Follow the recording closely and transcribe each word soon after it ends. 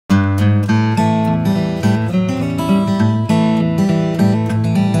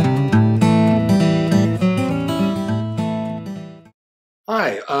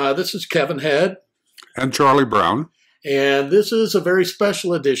Hi, this is Kevin Head. And Charlie Brown. And this is a very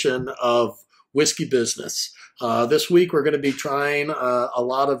special edition of Whiskey Business. This week we're going to be trying a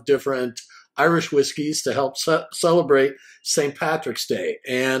lot of different Irish whiskeys to help celebrate St. Patrick's Day.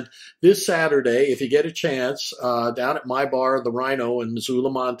 And this Saturday, if you get a chance, down at my bar, the Rhino in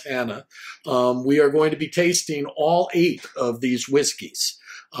Missoula, Montana, we are going to be tasting all 8 of these whiskeys.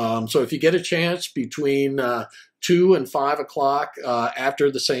 So if you get a chance between 2 and 5 o'clock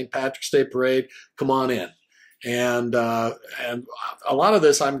after the St. Patrick's Day parade, come on in. And a lot of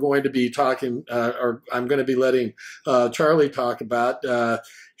this I'm going to be talking, or I'm going to be letting Charlie talk about.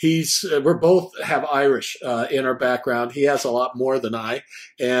 We're both have Irish in our background. He has a lot more than I,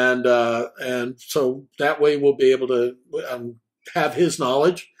 and so that way we'll be able to have his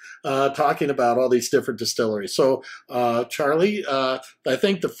knowledge talking about all these different distilleries. So, Charlie, I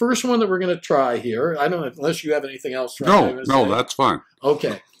think the first one that we're going to try here, I don't know, unless you have anything else. No, that's fine.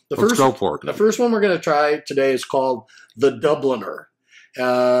 Okay. Let's go for it. The first one we're going to try today is called the Dubliner.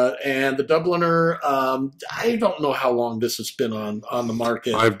 And the Dubliner, I don't know how long this has been on the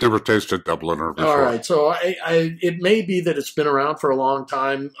market. I've never tasted Dubliner before. All right. So it may be that it's been around for a long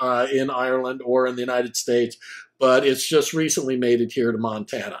time in Ireland or in the United States, but it's just recently made it here to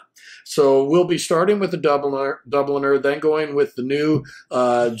Montana. So we'll be starting with the Dubliner, then going with the new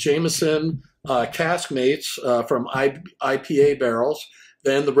Jameson Caskmates from IPA barrels,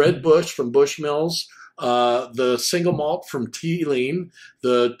 then the Red Bush from Bushmills, the single malt from Teeling,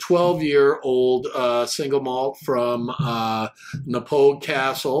 the 12-year-old single malt from Napogue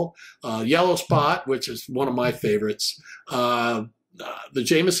Castle, Yellow Spot, which is one of my favorites, the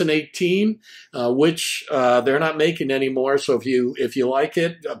Jameson 18, which they're not making anymore. So if you like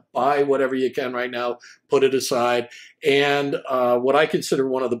it, buy whatever you can right now, put it aside. And what I consider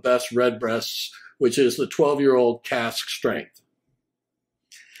one of the best redbreasts, which is the 12-year-old cask strength.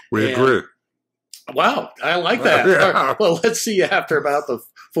 We agree. Wow, I like that. Yeah. Well, let's see you after about the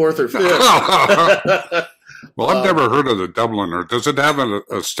 4th or 5th. Well, I've never heard of the Dubliner. Does it have an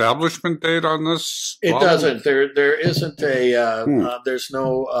establishment date on this? It doesn't. There isn't a. There's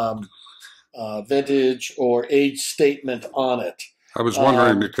no vintage or age statement on it. I was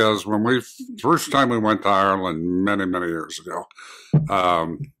wondering because when first time we went to Ireland many years ago,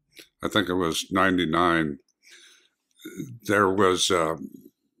 I think it was '99. There was a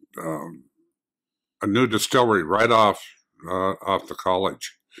new distillery right off the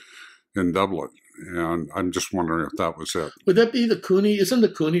college in Dublin, and I'm just wondering if that was it. Would that be the Cooney? Isn't the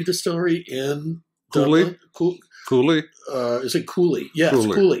Cooney distillery in Cooley? Dublin? Cooley? Is it Cooley? Yes,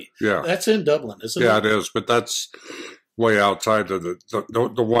 Cooley. Cooley. Yeah, that's in Dublin, isn't it? Yeah, it is, but that's way outside of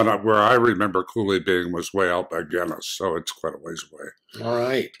the one where I remember Cooley being was way out by Guinness, so it's quite a ways away. All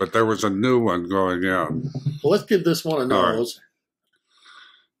right, but there was a new one going in. Well, let's give this one a nose. Right.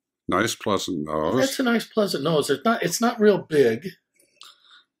 Nice, pleasant nose. That's a nice, pleasant nose. It's not real big.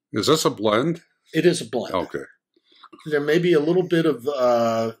 Is this a blend? It is a blend. Okay. There may be a little bit of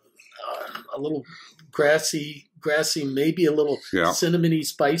a little grassy, maybe a little cinnamony,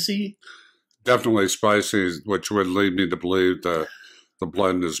 spicy. Definitely spicy, which would lead me to believe the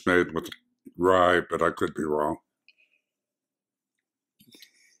blend is made with rye, but I could be wrong.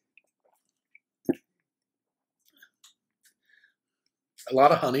 A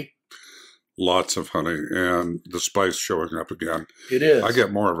lot of honey. Lots of honey, and the spice showing up again. It is. I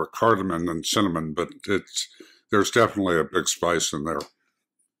get more of a cardamom than cinnamon, but there's definitely a big spice in there.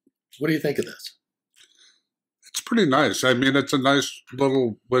 What do you think of this? It's pretty nice. I mean, it's a nice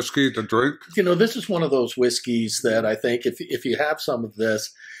little whiskey to drink. You know, this is one of those whiskeys that I think if you have some of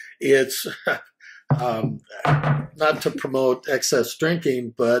this, it's not to promote excess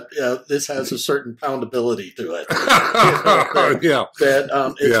drinking, but this has a certain poundability to it.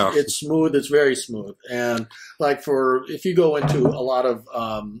 It's smooth. It's very smooth. And like if you go into a lot of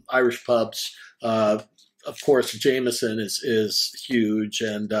Irish pubs, of course, Jameson is huge,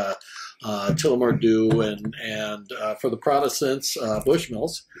 and Tullamore Dew, and for the Protestants,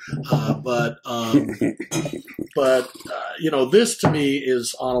 Bushmills. But this to me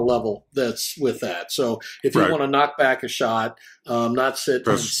is on a level that's with that. So if you want to knock back a shot, not sit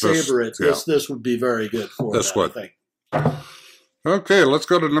and savor it, this would be very good for that, I think. Okay, let's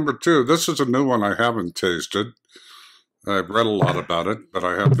go to number 2. This is a new one I haven't tasted. I've read a lot about it, but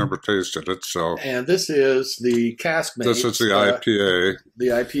I have never tasted it. And this is the Caskmates. This is the IPA. The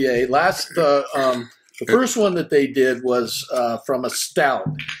IPA. The first one that they did was from a stout.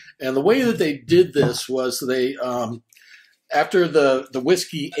 And the way that they did this was they, after the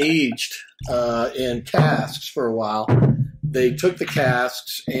whiskey aged in casks for a while, they took the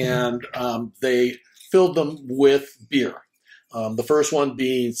casks and they filled them with beer. The first one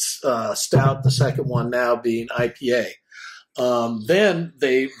being stout, the second one now being IPA. Then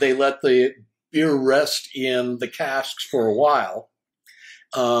they let the beer rest in the casks for a while,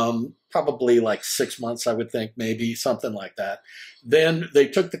 probably like 6 months, I would think, maybe something like that. Then they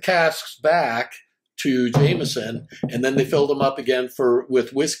took the casks back to Jameson, and then they filled them up again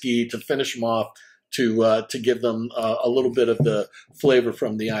with whiskey to finish them off to give them a little bit of the flavor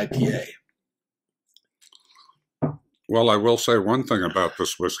from the IPA. Well, I will say one thing about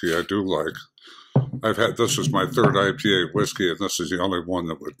this whiskey I do like. This is my third IPA whiskey, and this is the only one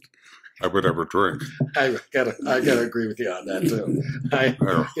that I would ever drink. I gotta agree with you on that too.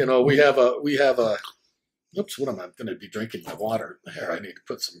 We have a. Oops, what am I going to be drinking? My water there. I need to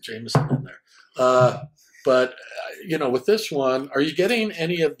put some Jameson in there. But with this one, are you getting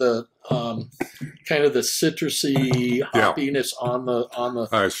any of the kind of the citrusy hoppiness on the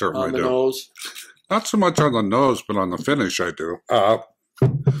nose? Not so much on the nose, but on the finish I do.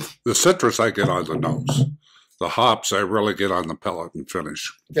 The citrus I get on the nose. The hops I really get on the palate and finish.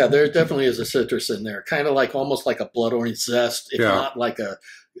 Yeah, there definitely is a citrus in there. Kind of like almost like a blood orange zest, if not like a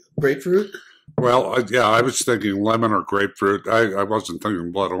grapefruit. Well, I was thinking lemon or grapefruit. I wasn't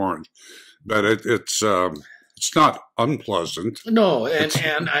thinking blood orange, but it's not unpleasant. No, and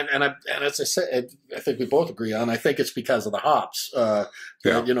as I said, I think we both agree on. I think it's because of the hops. That,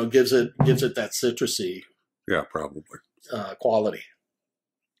 gives it that citrusy. Yeah, probably quality.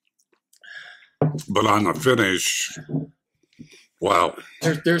 But on the finish, wow.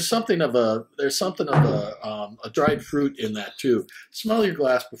 There's something of a dried fruit in that too. Smell your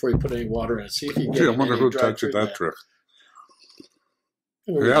glass before you put any water in it. See if you get. I wonder who taught you that trick.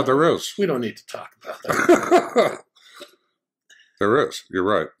 Yeah, there is. We don't need to talk about that. There is. You're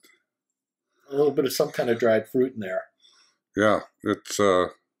right. A little bit of some kind of dried fruit in there. Yeah, it's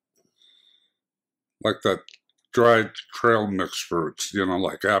like that dried trail mix fruits,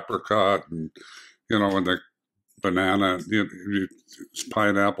 like apricot and, and the banana,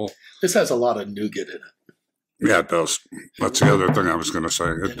 pineapple. This has a lot of nougat in it. Yeah, it does. That's the other thing I was going to say.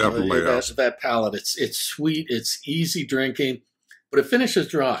 It definitely has. That palate, it's sweet, it's easy drinking, but it finishes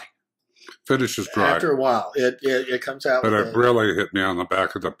dry. After a while, it comes out. But it really hit me on the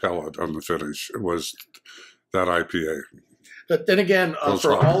back of the palate on the finish. It was that IPA. But then again,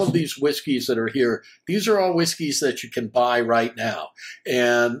 for all of these whiskeys that are here, these are all whiskeys that you can buy right now.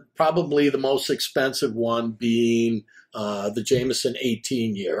 And probably the most expensive one being the Jameson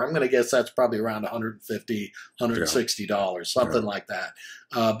 18 year. I'm going to guess that's probably around $150, $160, something like that.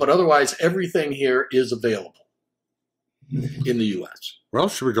 But otherwise, everything here is available in the U.S. Well,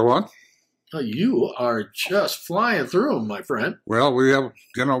 should we go on? You are just flying through them, my friend. Well, we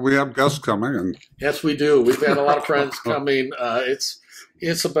have guests coming, and yes, we do. We've had a lot of friends coming.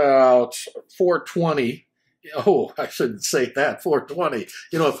 It's about 4:20. Oh, I shouldn't say that. 4:20.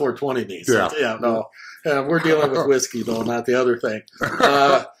 You know what 4:20 means? Yeah. No. We're dealing with whiskey, though, not the other thing.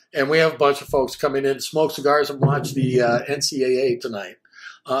 And we have a bunch of folks coming in to smoke cigars and watch the NCAA tonight.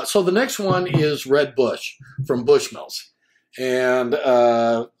 So the next one is Red Bush from Bushmills, and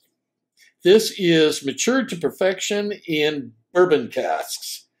this is matured to perfection in bourbon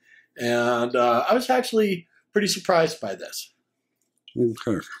casks. And I was actually pretty surprised by this.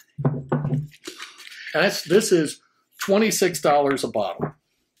 Okay. And this is $26 a bottle.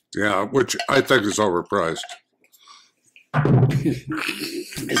 Yeah, which I think is overpriced.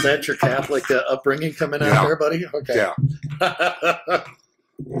 Is that your Catholic upbringing coming out there, buddy? Okay. Yeah.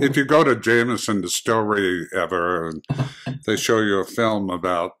 If you go to Jameson Distillery ever, and they show you a film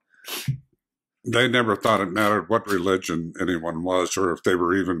about, they never thought it mattered what religion anyone was or if they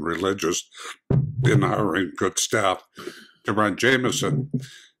were even religious in hiring good staff to run Jameson.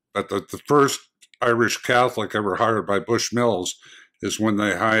 But the first Irish Catholic ever hired by Bushmills is when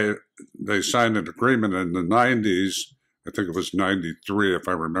they signed an agreement in the 90s. I think it was 93, if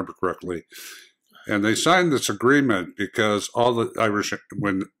I remember correctly. And they signed this agreement because all the Irish,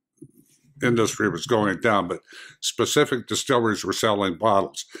 when industry was going down, but specific distilleries were selling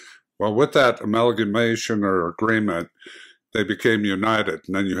bottles. Well, with that amalgamation or agreement, they became united,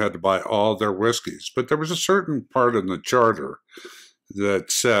 and then you had to buy all their whiskeys. But there was a certain part in the charter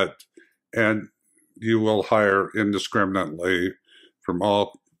that said, and you will hire indiscriminately from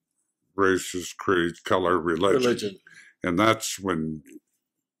all races, creeds, color, religion. And that's when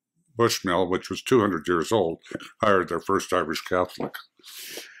Bushmill, which was 200 years old, hired their first Irish Catholic.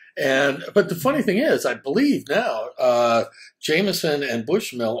 But the funny thing is, I believe now Jameson and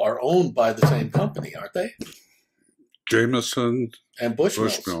Bushmill are owned by the same company, aren't they? Jameson and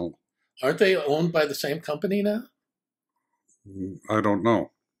Bushmill. Aren't they owned by the same company now? I don't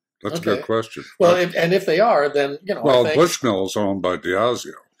know. That's a good question. Well, and if they are, then, you know, well, I think, Bushmill is owned by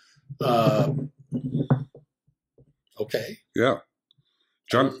Diageo. Okay. Yeah.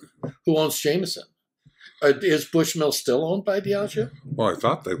 John, who owns Jameson? Is Bushmill still owned by Diageo? well, I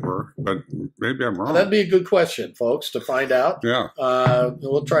thought they were, but maybe I'm wrong. Well, that'd be a good question, folks, to find out. Yeah.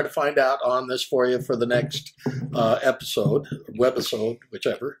 We'll try to find out on this for you for the next webisode,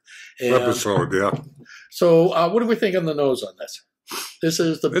 whichever. And Episode, yeah. so what do we think on the nose on this? This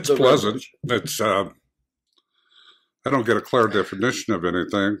is It's the pleasant. It's I don't get a clear definition of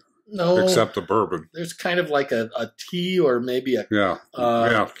anything except the bourbon. There's kind of like a tea or maybe a yeah,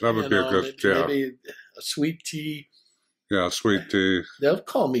 that would be a good maybe a sweet tea. Yeah, sweet tea. They'll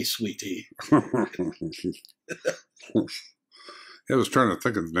call me sweet tea. I was trying to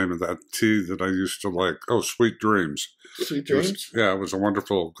think of the name of that tea that I used to like. Oh, Sweet Dreams. Sweet Dreams? It was a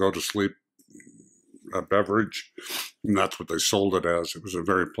wonderful go-to-sleep beverage, and that's what they sold it as. It was a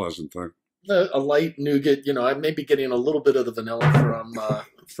very pleasant thing. A light nougat, you know, I may be getting a little bit of the vanilla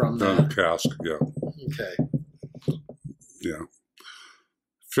from that. Cask, yeah. Okay. Yeah.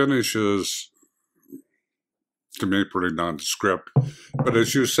 Finish is, to me, pretty nondescript. But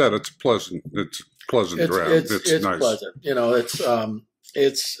as you said, it's a pleasant draft. It's nice. Pleasant. You know, it's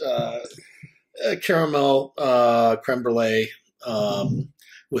caramel creme brulee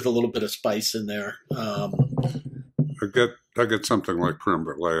with a little bit of spice in there. I get something like creme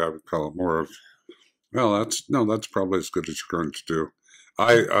brulee. I would call it more of, well, that's probably as good as you're going to do.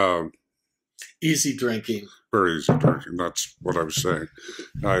 Easy drinking. Very easy drinking. That's what I was saying.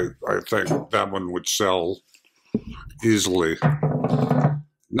 I think that one would sell easily.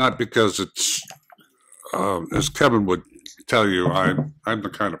 Not because it's, as Kevin would tell you, I'm the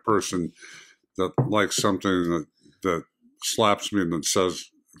kind of person that likes something that slaps me in the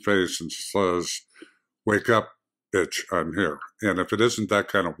face and says, "Wake up, bitch, I'm here." And if it isn't that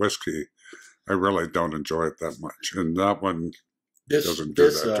kind of whiskey, I really don't enjoy it that much. And that one doesn't do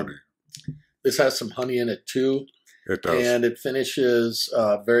that to me. This has some honey in it too. It does. And it finishes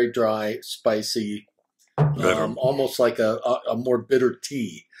very dry, spicy, almost like a more bitter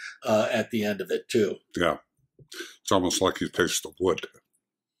tea at the end of it too. Yeah. It's almost like you taste the wood.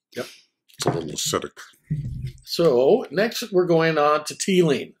 Yep. It's a little acidic. So next we're going on to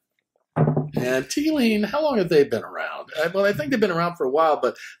Teeling. And Teeling, how long have they been around? Well, I think they've been around for a while,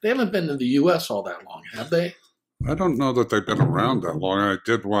 but they haven't been in the U.S. all that long, have they? I don't know that they've been around that long. I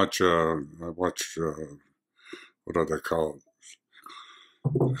did watch, what do they call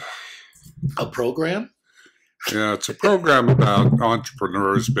it? A program? Yeah, it's a program about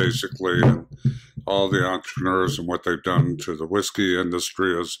entrepreneurs, basically, and all the entrepreneurs and what they've done to the whiskey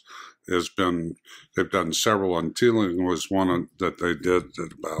industry has been, they've done several, and Teeling was one that they did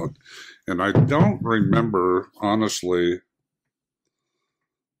about. And I don't remember, honestly,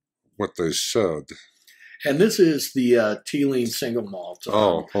 what they said. And this is the Teeling single malt.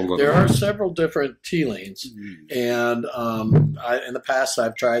 Hold on. There are several different Teelings, and in the past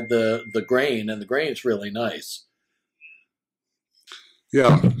I've tried the grain, and the grain is really nice.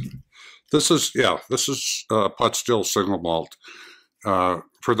 Yeah, this is pot still single malt.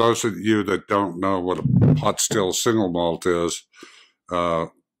 For those of you that don't know what a pot still single malt is,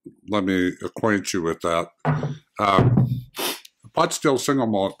 let me acquaint you with that. Pot still single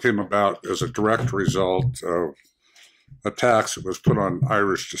malt came about as a direct result of a tax that was put on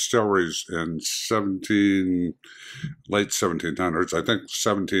Irish distilleries in late 1700s, I think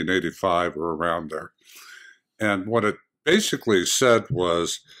 1785 or around there. And what it basically said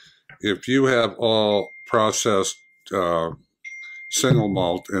was, if you have all processed single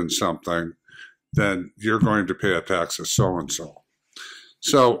malt in something, then you're going to pay a tax of so-and-so.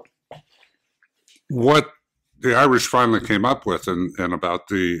 So what the Irish finally came up with in about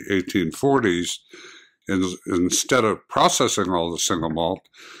the 1840s, instead of processing all the single malt,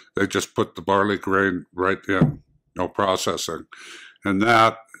 they just put the barley grain right in, no processing. And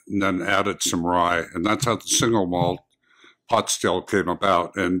then added some rye. And that's how the single malt pot still came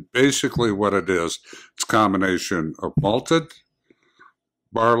about. And basically what it is, it's a combination of malted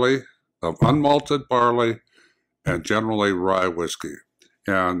barley, of unmalted barley, and generally rye whiskey.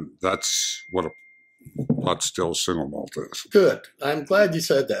 And that's what a pot still single malt is. Good. I'm glad you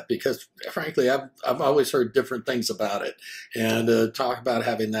said that, because frankly, I've always heard different things about it, and talk about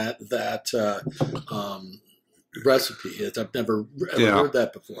having that recipe. I've never ever heard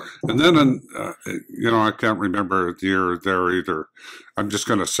that before. And then, I can't remember the year there either. I'm just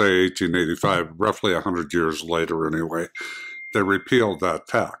going to say 1885, roughly 100 years later anyway, they repealed that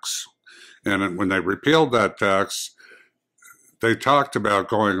tax. And when they repealed that tax, they talked about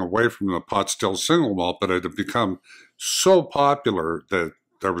going away from the pot still single malt, but it had become so popular that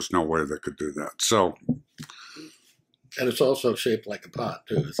there was no way they could do that. So, and it's also shaped like a pot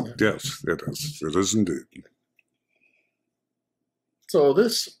too, isn't it? yes, it is. It is indeed. So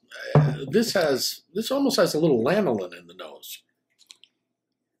this almost has a little lanolin in the nose.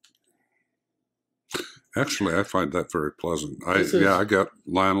 Actually, I find that very pleasant. I get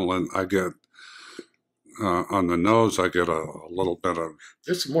lanolin. I get on the nose. I get a little bit of.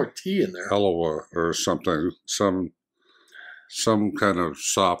 There's some more tea in there. Helloa or something. Some kind of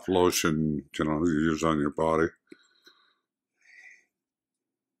soft lotion, you use on your body.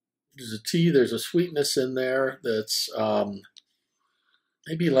 There's a tea. There's a sweetness in there that's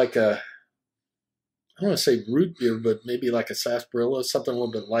maybe like I don't want to say root beer, but maybe like a sarsaparilla, something a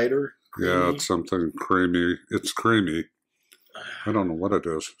little bit lighter. Creamy. Yeah, it's something creamy. It's creamy. I don't know what it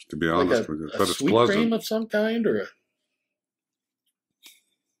is, to be honest with you, but it's sweet pleasant. Cream of some kind, or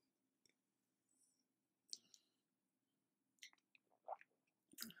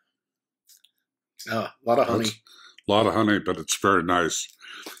a lot of honey. A lot of honey, but it's very nice.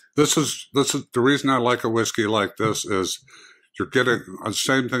 This is the reason I like a whiskey like this is you're getting the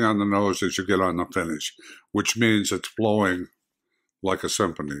same thing on the nose as you get on the finish, which means it's flowing like a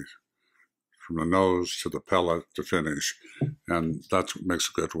symphony from the nose to the palate to finish. And that's what makes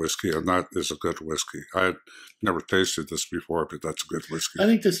a good whiskey, and that is a good whiskey. I had never tasted this before, but that's a good whiskey. I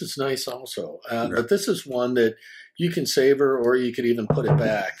think this is nice also. But this is one that you can savor, or you could even put it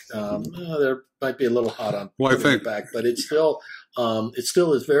back. There might be a little hot on putting it back, but it still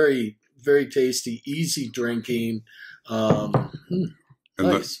is very, very tasty, easy drinking.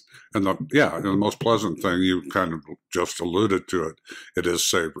 Nice. The most pleasant thing, you kind of just alluded to it, it is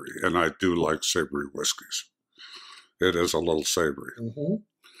savory, and I do like savory whiskeys. It is a little savory. Mm-hmm.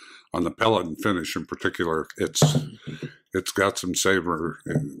 On the palate and finish in particular, it's got some savor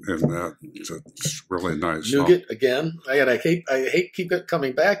in that. It's really nice. Nougat again. I hate keep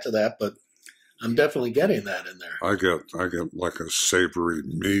coming back to that, but I'm definitely getting that in there. I get like a savory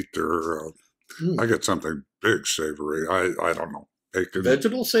meat, or I get something big savory. I don't know. Bacon.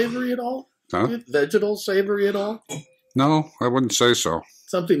 Vegetal savory at all? Huh? Vegetal savory at all? No, I wouldn't say so.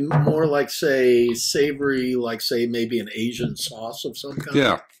 Something more like, say, savory, like, say, maybe an Asian sauce of some kind?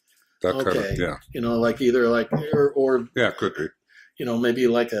 Yeah. That kind of, yeah. Like either like, or yeah, it could be. Maybe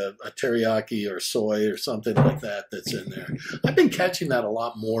like a teriyaki or soy or something like that that's in there. I've been catching that a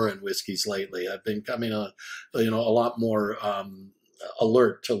lot more in whiskeys lately. I've been coming a lot more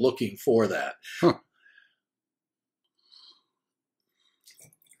alert to looking for that. Huh.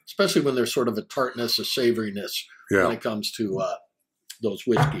 Especially when there's sort of a tartness, a savoriness when it comes to those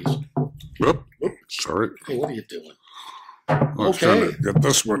whiskeys. Whoop. Sorry. Hey, what are you doing? Okay. Get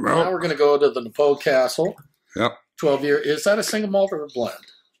this one out. Now we're going to go to the Napo Castle. Yep. 12-year. Is that a single malt or a blend?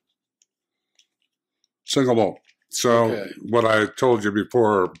 Single malt. So what I told you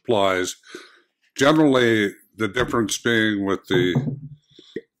before applies. Generally, the difference being with the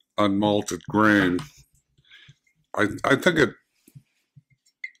unmalted grain, I think it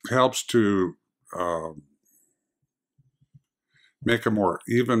helps to make a more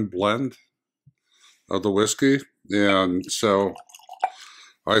even blend of the whiskey. And so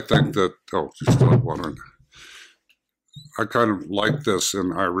I think that, just like one. I kind of like this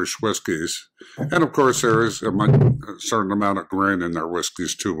in Irish whiskeys. And of course, there is a certain amount of grain in their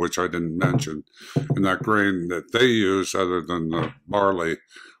whiskeys too, which I didn't mention. And that grain that they use, other than the barley,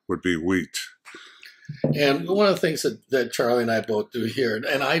 would be wheat. And one of the things that Charlie and I both do here,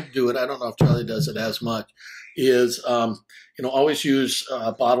 and I do it, I don't know if Charlie does it as much, is always use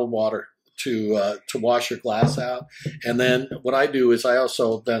bottled water to wash your glass out. And then what I do is I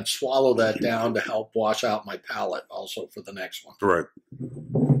also then swallow that down to help wash out my palate also for the next one. Right.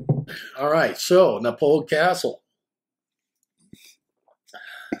 All right. So Napo Castle.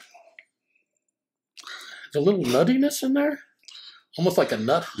 There's a little nuttiness in there, almost like a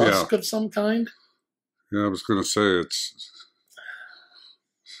nut husk of some kind. Yeah, I was going to say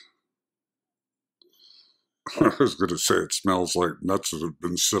it smells like nuts that have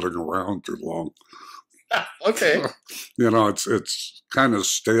been sitting around too long. Okay. It's kind of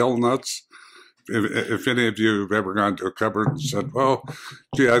stale nuts. If any of you have ever gone to a cupboard and said, well,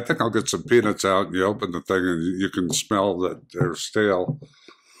 gee, I think I'll get some peanuts out, and you open the thing and you can smell that they're stale.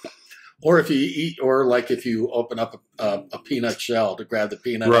 Or if you open up a peanut shell to grab the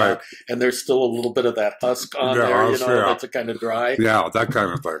peanut out, and there's still a little bit of that husk on there, that's a kind of dry. Yeah, that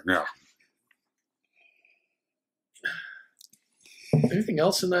kind of thing, yeah. Anything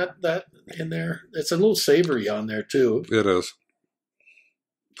else in that in there? It's a little savory on there too. It is.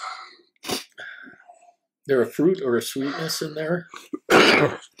 There a fruit or a sweetness in there?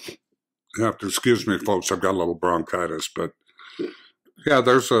 You have to excuse me, folks. I've got a little bronchitis, but Yeah,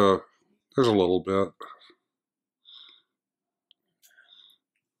 there's a little bit.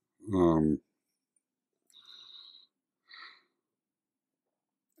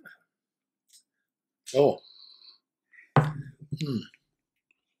 Oh,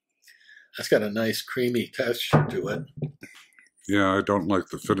 that's got a nice creamy texture to it. Yeah, I don't like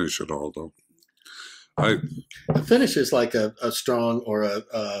the finish at all, though. The finish is like a strong or a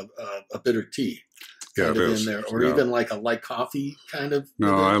bitter tea kind of in there, or even like a light coffee kind of.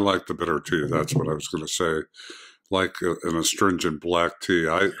 No, I like the bitter tea. That's what I was going to say. Like an astringent black tea.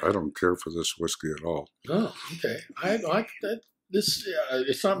 I don't care for this whiskey at all. Oh, okay. I like that. This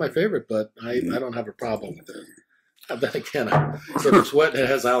it's not my favorite, but I don't have a problem with it. Then again, if it's wet and it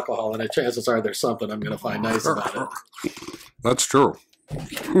has alcohol in it, chances are there's something I'm going to find nice about it. That's true.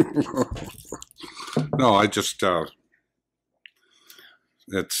 No, I just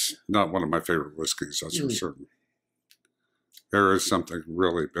it's not one of my favorite whiskeys. That's for certain. There is something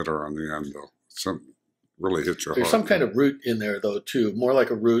really bitter on the end, though. Some really hits your heart. There's some kind of root in there, though, too. More like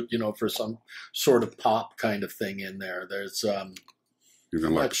a root, for some sort of pop kind of thing in there. There's I'm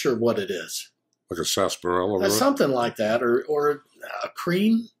not sure what it is. Like a sarsaparilla root? Something like that, or a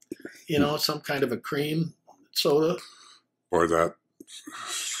cream, some kind of a cream soda. Boy, that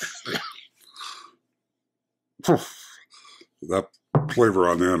flavor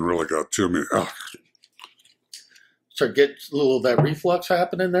on the end really got to me. Oh. So get a little of that reflux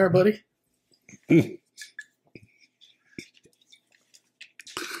happening there, buddy? Yeah,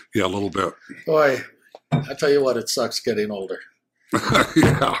 a little bit. Boy, I tell you what, it sucks getting older.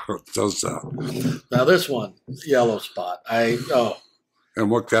 Yeah, it does that. Now this one, Yellow Spot. And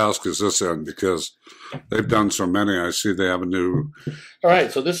what cask is this in? Because they've done so many. I see they have a new. All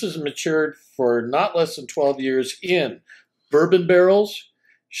right, so this is matured for not less than 12 years in bourbon barrels,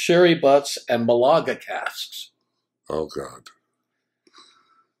 sherry butts, and Malaga casks. Oh, God.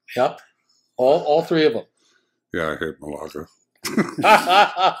 Yep. All three of them. Yeah, I hate Malaga.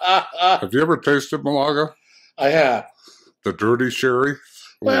 Have you ever tasted Malaga? I have. The dirty sherry?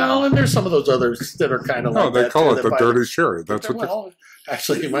 Well, and there's some of those others that are kind of like that. No, they call it the dirty sherry. That's what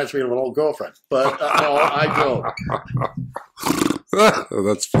actually, it reminds me of an old girlfriend. But no, I joke.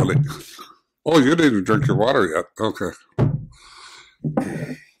 That's funny. Oh, you didn't even drink your water yet. Okay.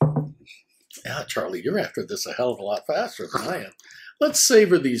 Yeah, Charlie, you're after this a hell of a lot faster than I am. Let's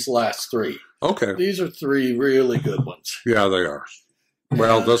savor these last three. Okay. These are three really good ones. Yeah, they are.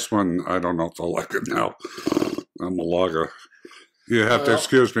 Well, this one, I don't know if I'll like it now. A Malaga. You have to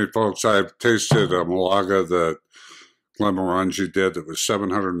excuse me, folks. I've tasted a Malaga that Glenmorangie did. It was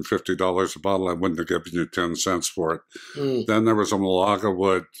 $750 a bottle. I wouldn't have given you 10 cents for it. Then there was a Malaga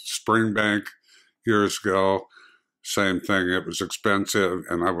Wood Springbank years ago. Same thing. It was expensive,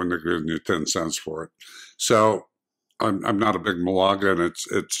 and I wouldn't have given you 10 cents for it. So I'm not a big Malaga, and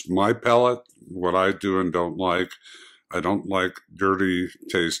it's my palate, what I do and don't like. I don't like dirty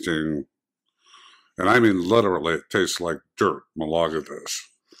tasting, and I mean literally it tastes like dirt, Malaga does.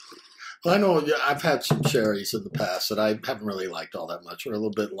 Well, I know I've had some sherries in the past that I haven't really liked all that much. They're a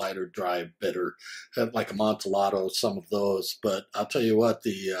little bit lighter, dry, bitter, like Amontillado, some of those. But I'll tell you what,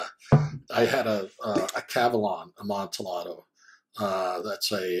 I had a Cavalon Amontillado.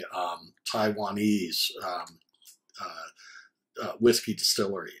 That's a Taiwanese whiskey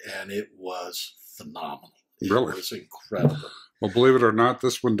distillery, and it was phenomenal. Really? It was incredible. Well, believe it or not,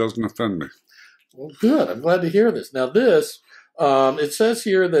 this one doesn't offend me. Well, good. I'm glad to hear this. Now, this, it says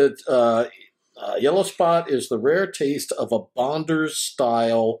here that Yellow Spot is the rare taste of a Bonders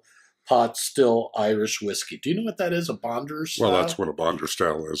style pot still Irish whiskey. Do you know what that is, a Bonders style? Well, that's what a Bonder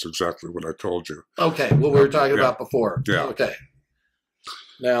style is, exactly what I told you. Okay, what we were talking about before. Yeah. Okay.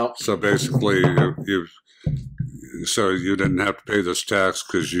 Now, so basically, so you didn't have to pay this tax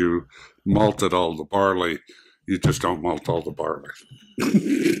because you malted all the barley. You just don't malt all the barley.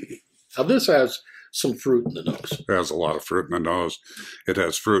 Now this has some fruit in the nose. It has a lot of fruit in the nose. It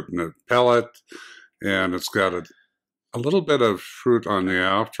has fruit in the palate, and it's got a little bit of fruit on the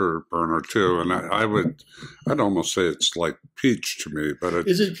afterburner too. And I'd almost say it's like peach to me, but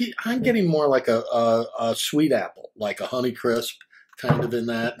is it? I'm getting more like a sweet apple, like a Honey Crisp kind of in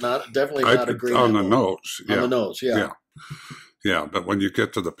that. Definitely not a green on apple. The nose. Yeah. On the nose, yeah. Yeah, but when you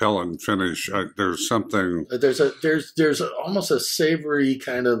get to the pellet and finish, there's something. There's almost a savory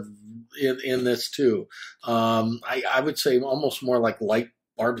kind of in this too. I would say almost more like light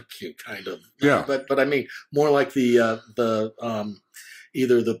barbecue kind of. Yeah. But I mean more like the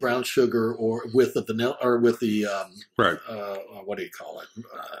either the brown sugar or with the vanilla or with the right. What do you call it?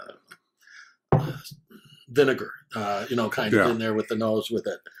 Vinegar. Kind of in there with the nose with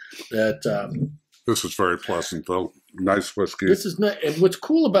it. That. This is very pleasant, though. nice whiskey. This is not, and what's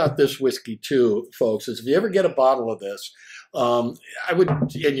cool about this whiskey too, folks, is if you ever get a bottle of this, I would,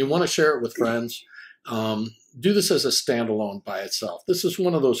 and you want to share it with friends, do this as a standalone by itself. This is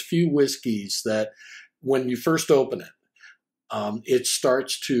one of those few whiskeys that when you first open it, it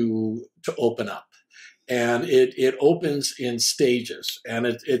starts to open up. And it opens in stages, and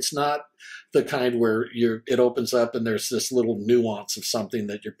it's not the kind where it opens up and there's this little nuance of something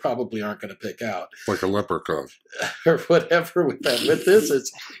that you probably aren't going to pick out, like a leprechaun or whatever. With that, with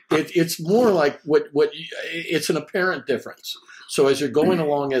this, it's more like it's an apparent difference. So as you're going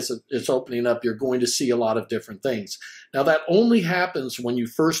along, as it's opening up, you're going to see a lot of different things. Now that only happens when you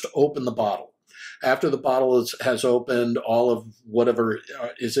first open the bottle. After the bottle has opened, all of whatever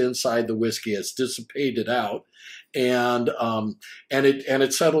is inside the whiskey has dissipated out, and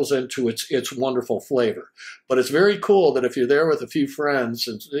it settles into its wonderful flavor. But it's very cool that if you're there with a few friends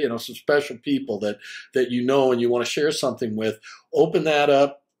and some special people that and you want to share something with, open that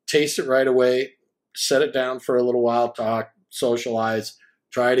up, taste it right away, set it down for a little while, talk, socialize,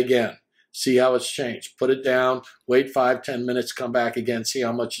 try it again. See how it's changed. Put it down, wait 5-10 minutes, come back again, see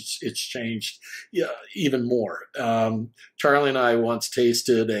how much it's changed even more. Charlie and I once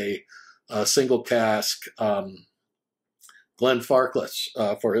tasted a single cask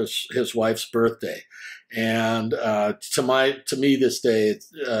Glenfarclas for his wife's birthday. And to me this day,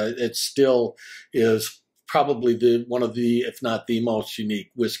 it still is probably one of the, if not the most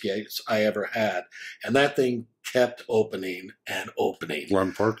unique whiskey I ever had. And that thing kept opening and opening.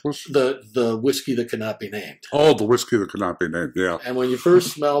 Glenfarclas? The whiskey that could not be named. Oh, the whiskey that could not be named, yeah. And when you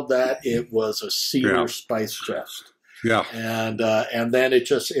first smelled that, it was a cedar spice chest. Yeah. And then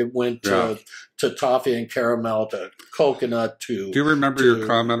it went to toffee and caramel, to coconut, to... Do you remember your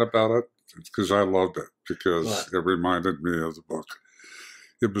comment about it? Because I loved it, because it reminded me of the book.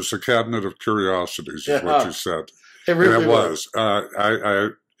 It was a cabinet of curiosities, is what you said. It really was.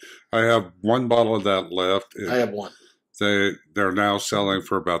 I have one bottle of that left. I have one. They're now selling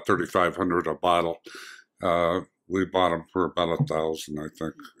for about $3,500 a bottle. We bought them for about $1,000, I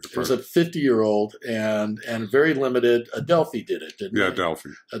think. It was a 50-year-old and very limited. Adelphi did it, didn't it? Adelphi.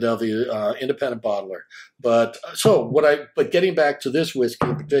 Adelphi, independent bottler. But getting back to this whiskey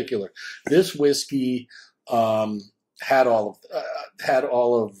in particular, this whiskey had all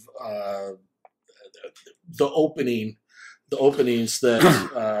of the openings that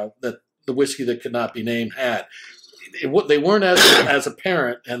that the whiskey that could not be named had. They weren't as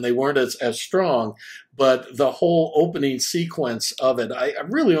apparent, and they weren't as strong, but the whole opening sequence of it,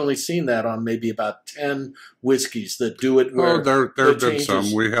 I've really only seen that on maybe about 10 whiskeys that do it. Where there have been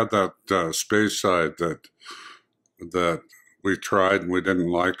some. We had that Space Side that we tried and we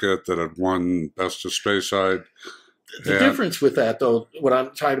didn't like it, that had won Best of Space Side. The difference with that, though, what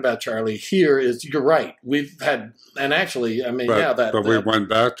I'm talking about, Charlie, here is you're right. We've had, and actually, I mean, but we went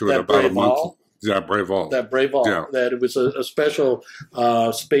back to it about a month. Yeah, Breval. That Breval. Yeah. That it was a special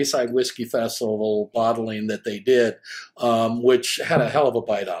Speyside Whiskey Festival bottling that they did, which had a hell of a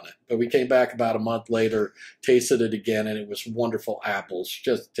bite on it. But we came back about a month later, tasted it again, and it was wonderful apples.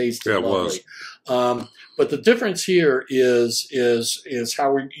 Just tasted lovely. It was. But the difference here is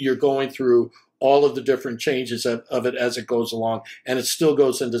how you're going through all of the different changes of it as it goes along, and it still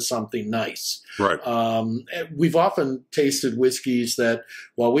goes into something nice. Right. We've often tasted whiskeys that,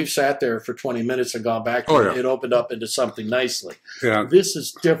 while we've sat there for 20 minutes and gone back, it opened up into something nicely. Yeah. This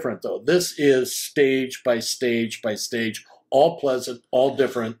is different, though. This is stage by stage by stage, all pleasant, all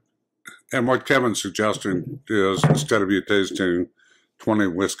different. And what Kevin's suggesting is, instead of you tasting 20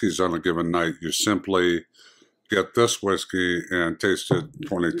 whiskeys on a given night, you simply get this whiskey and taste it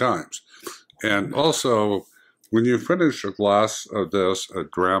 20 times. And also, when you finish a glass of this, a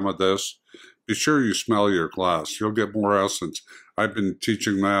dram of this, be sure you smell your glass. You'll get more essence. I've been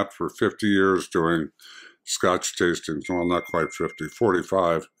teaching that for 50 years, doing Scotch tastings. Well, not quite 50,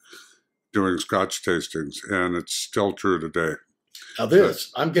 45, doing Scotch tastings, and it's still true today. Now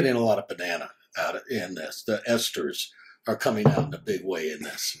I'm getting a lot of banana in this. The esters are coming out in a big way in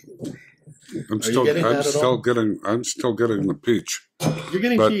this. I'm still getting the peach. You're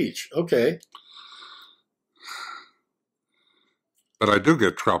getting peach, okay. But I do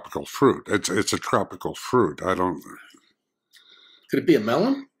get tropical fruit. It's a tropical fruit. I don't. Could it be a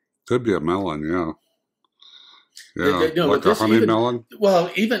melon? Could be a melon, yeah. Yeah, like a honey melon. Well,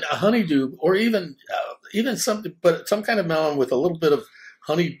 even a honeydew, or even something, but some kind of melon with a little bit of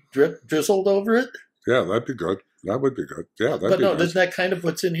honey drizzled over it. Yeah, that'd be good. That would be good. Yeah, that'd be nice. Isn't that kind of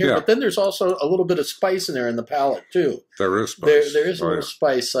what's in here? Yeah. But then there's also a little bit of spice in there in the palate too. There is spice. There is a little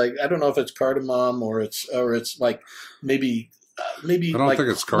spice. Like, I don't know if it's cardamom or it's like maybe. I don't think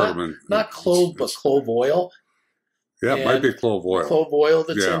it's cardamom. Not clove, but clove oil. Yeah, it might be clove oil. Clove oil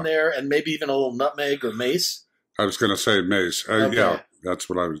that's in there, and maybe even a little nutmeg or mace. I was going to say mace. Okay. Yeah, that's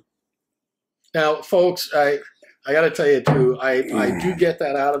what I was. Now, folks, I got to tell you too, I do get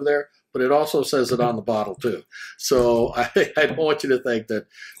that out of there, but it also says it on the bottle too. So I don't want you to think that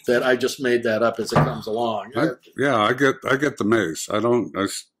I just made that up as it comes along. I get the mace. I don't.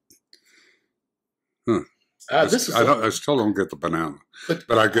 I still don't get the banana,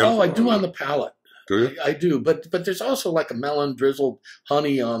 but I get. Oh, I do on the palate. Do you? I do, but there's also like a melon drizzled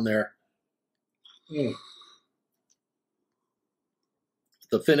honey on there.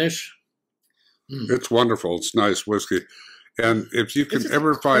 The finish. It's wonderful. It's nice whiskey, and if you can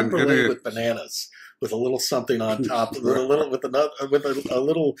ever find any with bananas with a little something on top, with a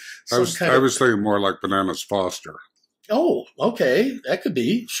little. I was thinking more like bananas Foster. Oh, okay, that could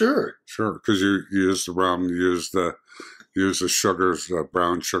be sure, because you use the rum, you use the sugars, the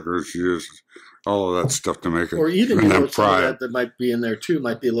brown sugars, you use all of that stuff to make it, or even and then fry it. That might be in there too.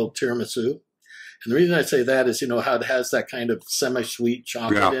 Might be a little tiramisu. And the reason I say that is, how it has that kind of semi-sweet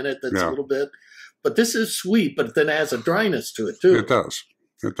chocolate in it that's a little bit. But this is sweet, but then it has a dryness to it, too. It does.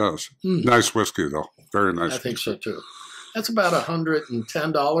 Nice whiskey, though. Very nice. I think so, too. That's about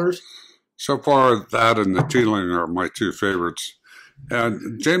 $110. So far, that and the Teeling are my two favorites.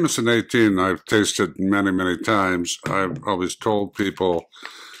 And Jameson 18, I've tasted many, many times. I've always told people,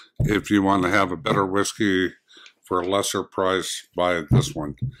 if you want to have a better whiskey for a lesser price, buy this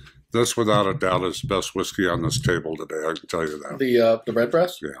one. This, without a doubt, is the best whiskey on this table today. I can tell you that. The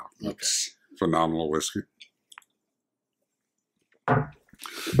Redbreast? Yeah. Okay. Phenomenal whiskey.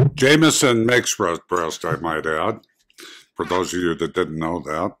 Jameson makes Redbreast, I might add, for those of you that didn't know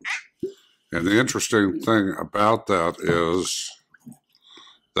that. And the interesting thing about that is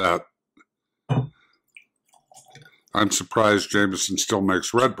that I'm surprised Jameson still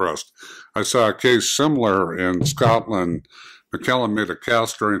makes Redbreast. I saw a case similar in Scotland. McKellen made a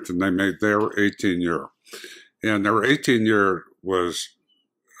cask strength, and they made their 18-year. And their 18-year was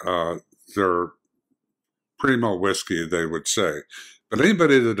their primo whiskey, they would say. But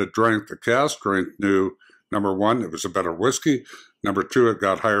anybody that had drank the cask strength knew, number one, it was a better whiskey. Number two, it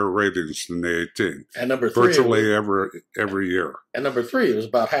got higher ratings than the 18. And number three, virtually every year. And number three, it was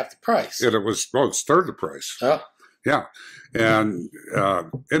about half the price. And it's third the price. Oh. Yeah. And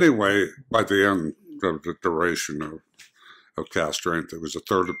anyway, by the end of the duration of cask strength, it was a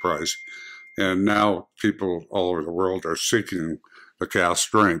third the price. And now people all over the world are seeking the cask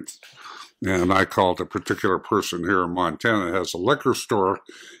strength. And I called a particular person here in Montana that has a liquor store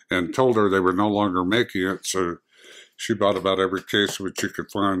and told her they were no longer making it. So she bought about every case which you could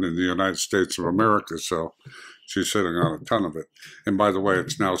find in the United States of America. So she's sitting on a ton of it. And by the way,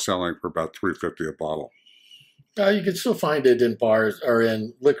 it's now selling for about $3.50 a bottle. You can still find it in bars or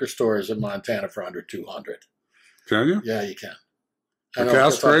in liquor stores in Montana for under $200. Can you? Yeah, you can. I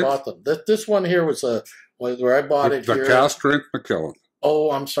bought them. This one here was where I bought it. The cask strength McKellen.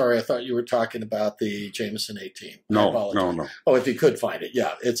 Oh, I'm sorry. I thought you were talking about the Jameson 18. No. Oh, if you could find it,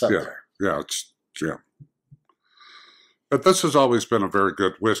 yeah, it's up there. Yeah, yeah. But this has always been a very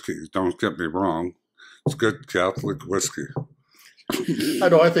good whiskey. Don't get me wrong. It's good Catholic whiskey. I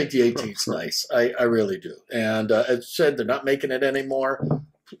know. I think the 18's nice. I really do. And as I said, they're not making it anymore.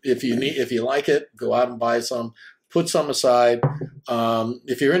 If you like it, go out and buy some. Put some aside.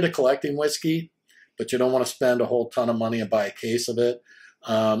 If you're into collecting whiskey, but you don't want to spend a whole ton of money and buy a case of it.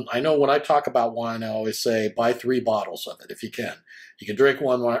 I know when I talk about wine, I always say buy 3 bottles of it if you can. You can drink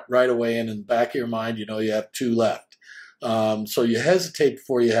one right away, and in the back of your mind, you have 2 left. So you hesitate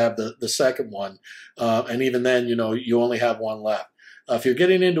before you have the second one. And even then, you only have 1 left. If you're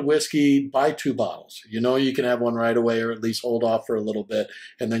getting into whiskey, buy 2 bottles. You can have one right away, or at least hold off for a little bit,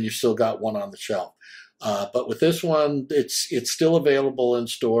 and then you've still got one on the shelf. But with this one, it's still available in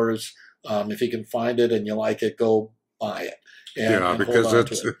stores. If you can find it and you like it, go buy it. And because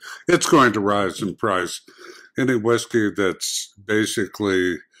it's going to rise in price. Any whiskey that's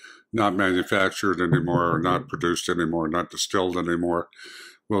basically not manufactured anymore, or not produced anymore, not distilled anymore,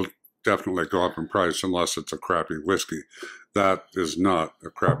 will definitely go up in price unless it's a crappy whiskey. That is not a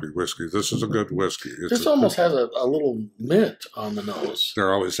crappy whiskey. This is a good whiskey. This almost has a little mint on the nose.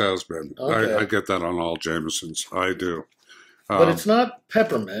 There always has been. Okay. I get that on all Jamesons. I do. But it's not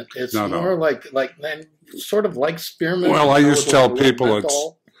peppermint. It's more like sort of like spearmint. Well, I used to tell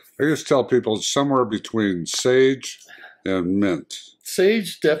people it's somewhere between sage and mint.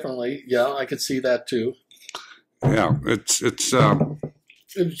 Sage, definitely. Yeah, I could see that too. Yeah, it's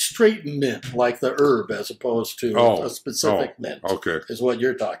straight mint, like the herb, as opposed to a specific mint. Okay, is what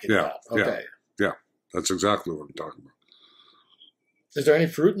you're talking about. Okay, yeah, that's exactly what I'm talking about. Is there any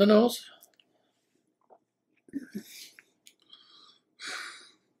fruit in the nose?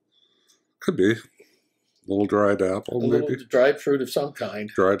 Could be. A little dried apple, A maybe. little dried fruit of some kind.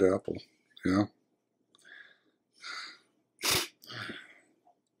 Dried apple, yeah.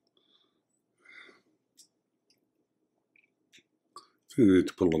 You need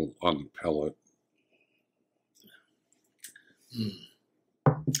to put a little on the pellet.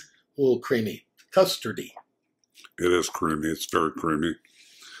 A little creamy. Custardy. It is creamy. It's very creamy.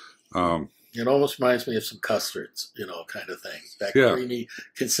 It almost reminds me of some custards, kind of thing. That creamy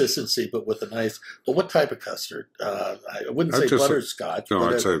consistency, but with a nice. Well, what type of custard? I wouldn't say butterscotch. No,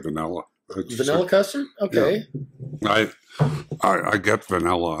 I'd say vanilla. Vanilla custard? Okay. Yeah. I get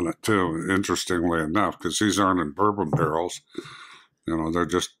vanilla on it too. Interestingly enough, because these aren't in bourbon barrels. They're.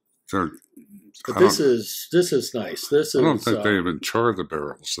 But this is nice. I don't think they even char the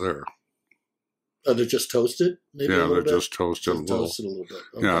barrels there. Oh, they're just toasted? Maybe yeah, they're just toasted a little. Toasted a little bit.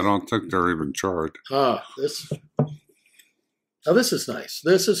 Okay. Yeah, I don't think they're even charred. This is nice.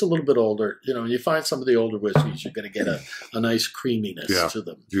 This is a little bit older. When you find some of the older whiskeys, you're going to get a nice creaminess to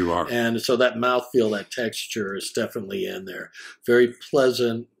them. You are. And so that mouthfeel, that texture is definitely in there. Very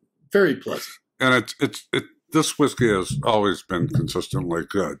pleasant. Very pleasant. And this whiskey has always been consistently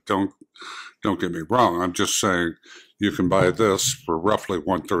good. Don't get me wrong. I'm just saying you can buy this for roughly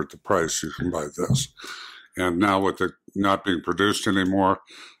 1/3 the price you can buy this. And now with it not being produced anymore,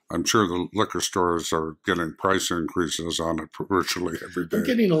 I'm sure the liquor stores are getting price increases on it virtually every day. I'm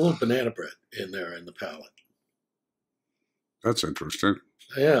getting a little banana bread in there in the palate. That's interesting.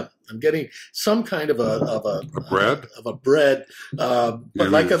 Yeah, I'm getting some kind of a bread, but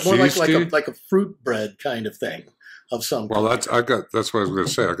like a fruit bread kind of thing of some. Well, kind. that's what I was going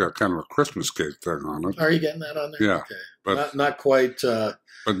to say. I got kind of a Christmas cake thing on it. Are you getting that on there? Yeah, okay. but not quite.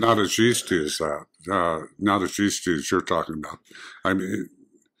 But not as yeasty as that. Not as yeasty as you're talking about. I mean,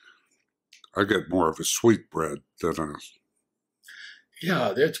 I get more of a sweet bread than a.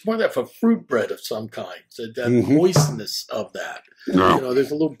 Yeah, it's more of a fruit bread of some kind. So that moistness of that. No. There's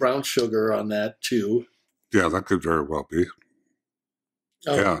a little brown sugar on that too. Yeah, that could very well be.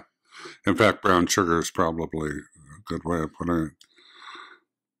 Oh. Yeah. In fact, brown sugar is probably a good way of putting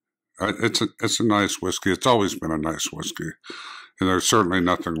it. It's a nice whiskey. It's always been a nice whiskey. And there's certainly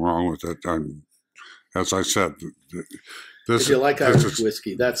nothing wrong with it. And as I said, if you like Irish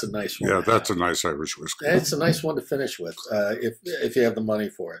whiskey, that's a nice one. Yeah, that's a nice Irish whiskey. It's a nice one to finish with, if you have the money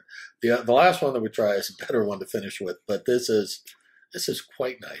for it. The last one that we try is a better one to finish with, but this is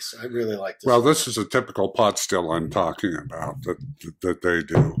quite nice. I really like this. Well, this is a typical pot still I'm talking about that they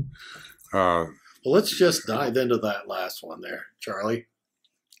do. Well, let's just dive into that last one there, Charlie.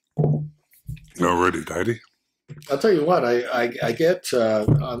 Already, Daddy. I'll tell you what, I get, why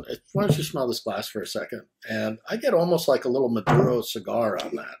don't you smell this glass for a second? And I get almost like a little Maduro cigar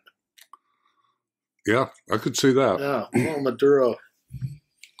on that. Yeah, I could see that. Yeah, a little Maduro.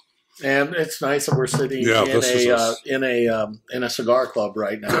 And it's nice that we're sitting in a cigar club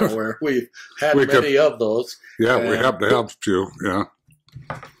right now where we've had many of those. Yeah, we have to have a few, yeah.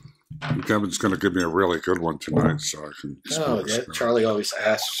 Kevin's going to give me a really good one tonight, so I can. Oh, yeah. Charlie always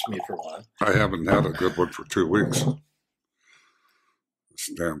asks me for one. I haven't had a good one for 2 weeks. This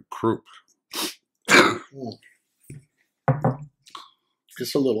damn croup.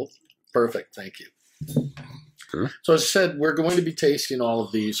 Just a little. Perfect. Thank you. Okay. So as I said, we're going to be tasting all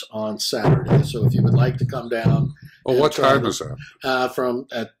of these on Saturday. So if you would like to come down. Oh, what time is that? From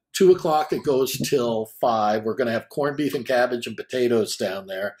at 2:00 it goes till 5. We're going to have corned beef and cabbage and potatoes down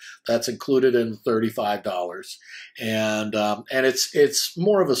there. That's included in $35, and it's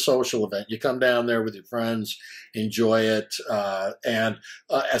more of a social event. You come down there with your friends, enjoy it, and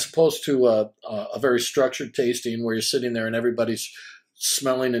as opposed to a very structured tasting where you're sitting there and everybody's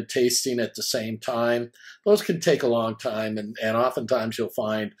smelling and tasting at the same time. Those can take a long time, and oftentimes you'll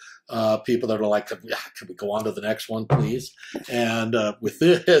find people that are like, "Could we go on to the next one, please?" And with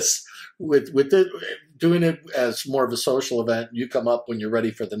this, doing it as more of a social event, you come up when you're ready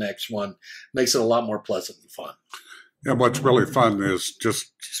for the next one, makes it a lot more pleasant and fun. And what's really fun is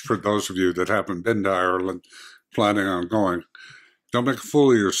just for those of you that haven't been to Ireland, planning on going, don't make a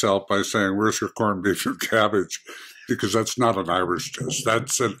fool of yourself by saying, "Where's your corned beef and cabbage?" Because that's not an Irish dish.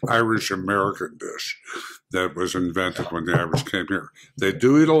 That's an Irish-American dish that was invented when the Irish came here. They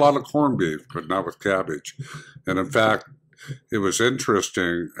do eat a lot of corned beef, but not with cabbage. And in fact, it was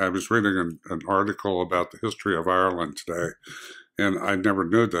interesting. I was reading an article about the history of Ireland today, and I never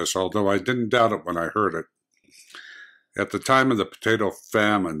knew this, although I didn't doubt it when I heard it. At the time of the potato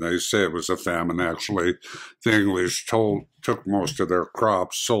famine, they say it was a famine actually, the English took most of their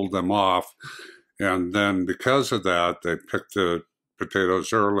crops, sold them off, and then because of that, they picked the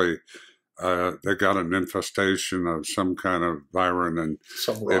potatoes early. they got an infestation of some kind of virus, and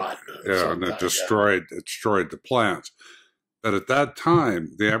some rot. and it destroyed the plants. But at that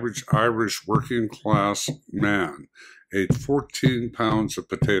time, the average Irish working class man ate 14 pounds of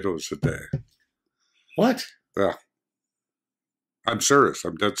potatoes a day. What? Yeah. I'm serious.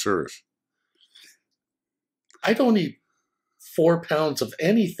 I'm dead serious. I don't eat 4 pounds of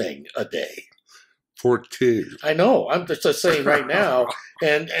anything a day. 14. I know. I'm just saying right now,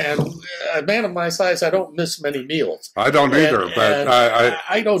 and a man of my size, I don't miss many meals. I don't either, but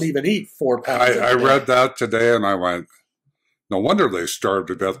I don't even eat 4 pounds. I read that today, and I went, no wonder they starved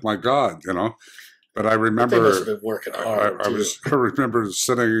to death. My God, you know. But I remember they must have been working hard. I remember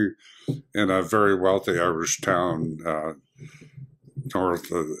sitting in a very wealthy Irish town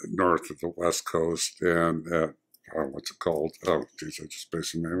north of the West Coast, and what's it called? Oh, geez, I just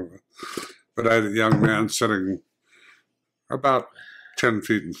spaced the name of it. But I had a young man sitting about 10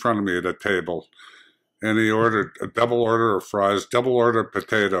 feet in front of me at a table, and he ordered a double order of fries, double order of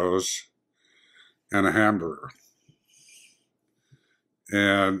potatoes, and a hamburger.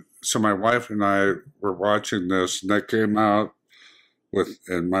 And so my wife and I were watching this, and they came out with,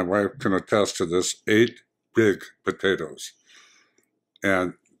 and my wife can attest to this, 8 big potatoes.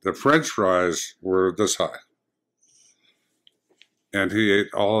 And the French fries were this high. And he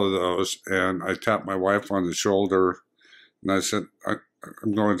ate all of those, and I tapped my wife on the shoulder, and I said,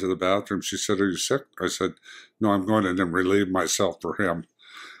 I'm going to the bathroom. She said, are you sick? I said, no, I'm going to relieve myself for him.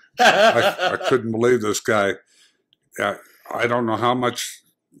 I couldn't believe this guy. I don't know how much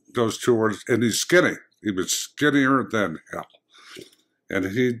those 2 words, and he's skinny. He was skinnier than hell. And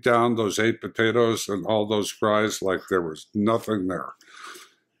he downed those 8 potatoes and all those fries like there was nothing there.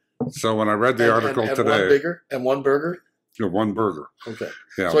 So when I read the article today. One burger? Yeah, 1 burger. Okay.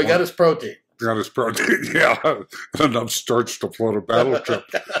 Yeah, so he got his protein. Got his protein, yeah. Enough starch to float a battleship.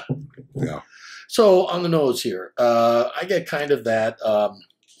 Yeah. So on the nose here, I get kind of that,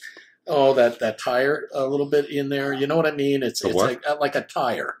 that tire a little bit in there. You know what I mean? It's like a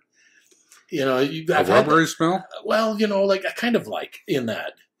tire. You know, a rubbery smell. Well, you know, like I kind of like in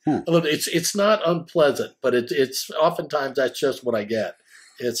that. A little. It's not unpleasant, but it's oftentimes that's just what I get.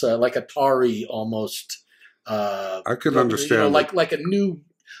 It's like a tarry almost. I can understand. You know, like a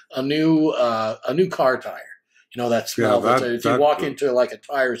new car tire. You know that smell. Yeah, if you walk into like a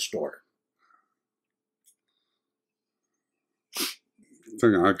tire store. The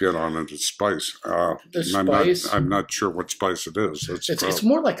thing I get on it is spice. I'm not sure what spice it is. It's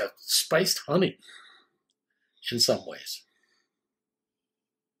more like a spiced honey in some ways.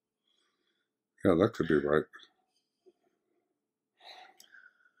 Yeah, that could be right.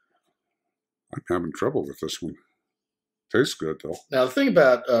 I'm having trouble with this one. Tastes good though. Now the thing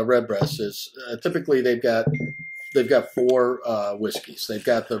about Redbreast is typically they've got 4 whiskeys. They've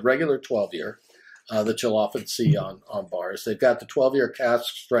got the regular 12-year that you'll often see on bars. They've got the 12-year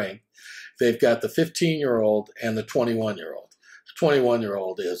cask strength. They've got the 15-year-old and the 21-year-old. The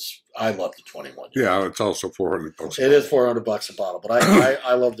 21-year-old is, I love the 21-year-old. Yeah, it's also $400. It is $400 a bottle, but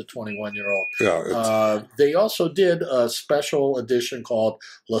I love the 21-year-old. Yeah. They also did a special edition called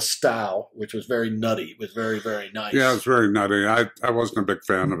Lestau, which was very nutty. It was very, very nice. Yeah, it's very nutty. I wasn't a big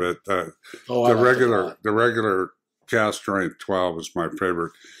fan of it. The regular cask strength 12 is my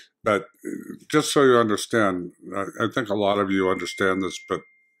favorite. But just so you understand, I think a lot of you understand this, but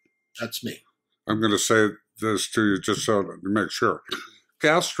that's me. I'm going to say this to you just so to make sure.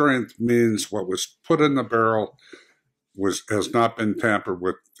 Cask strength means what was put in the barrel has not been tampered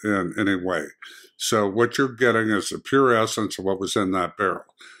with in any way. So what you're getting is the pure essence of what was in that barrel.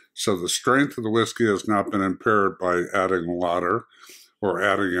 So the strength of the whiskey has not been impaired by adding water or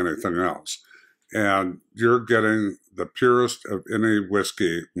adding anything else. And you're getting the purest of any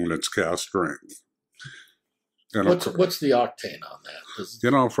whiskey when it's cask strength. What's the octane on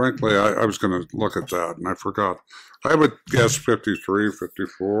that? Frankly, I was going to look at that, and I forgot. I would guess 53,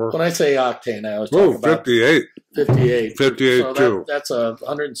 54. When I say octane, I was talking about 58. 58. 58 so too. That's a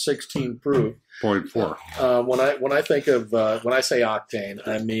 116 proof. 0.4. When I think of when I say octane,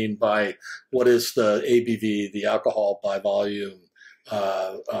 I mean by what is the ABV, the alcohol by volume,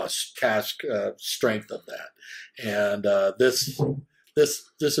 cask strength of that, and this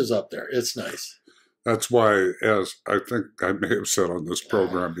is up there. It's nice. That's why, as I think I may have said on this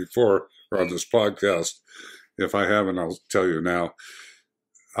program before, or on this podcast, if I haven't, I'll tell you now,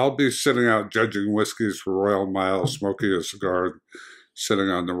 I'll be sitting out judging whiskeys for Royal Mile, smoking a cigar, sitting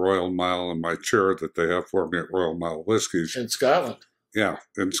on the Royal Mile in my chair that they have for me at Royal Mile Whiskies. In Scotland. Yeah,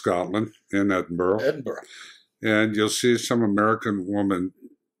 in Scotland, in Edinburgh. And you'll see some American woman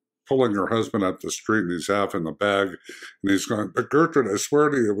pulling her husband up the street, and he's half in the bag, and he's going, "But Gertrude, I swear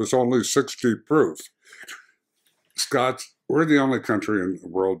to you, it was only 60 proof." Scots, we're the only country in the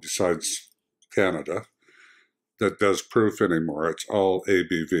world besides Canada that does proof anymore. It's all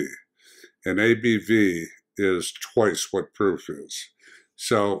ABV. And ABV is twice what proof is.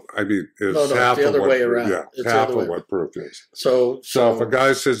 So, I mean, it's half the of other what, way around. Yeah, it's half of what proof is. So if a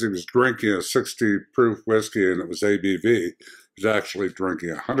guy says he was drinking a 60 proof whiskey and it was ABV, he's actually drinking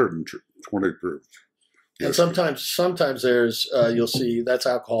 120 proof. And sometimes there's you'll see that's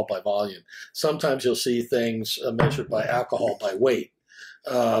alcohol by volume. Sometimes you'll see things measured by alcohol by weight.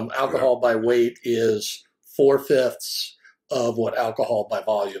 Alcohol by weight is 4/5 of what alcohol by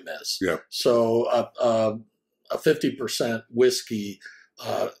volume is. Yeah. So a 50% whiskey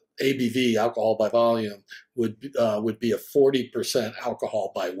ABV, alcohol by volume, would be a 40%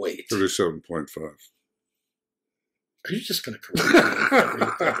 alcohol by weight. 37.5. Are you just going to correct me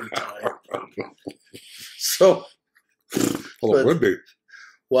every time? So, well, it would be.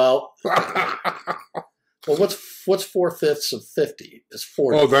 Well, what's 4/5 of 50? Is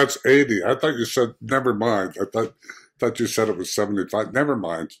 40. Oh, that's 80. I thought you said. Never mind. I thought you said it was 75. Never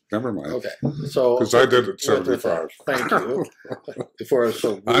mind. Okay, so because I did it 75. Thank you. Before I was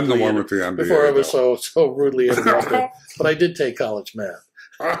so I'm the one with the MBA. Before I was so rudely interrupted, but I did take college math.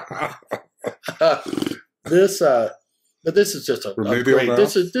 But this is just a great.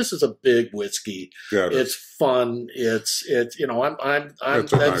 This is a big whiskey. Yeah, it's fun. It's I'm nice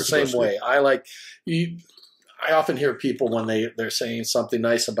the same whiskey. way. I like you. I often hear people when they're saying something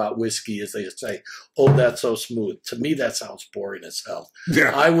nice about whiskey is they say, "Oh, that's so smooth." To me, that sounds boring as hell.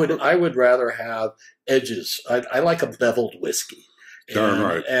 Yeah. I would rather have edges. I like a beveled whiskey. Darn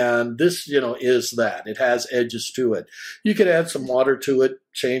right. And this, is that. It has edges to it. You could add some water to it,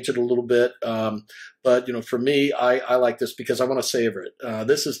 change it a little bit. But, for me, I like this because I want to savor it.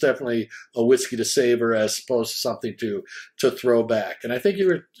 This is definitely a whiskey to savor as opposed to something to throw back. And I think you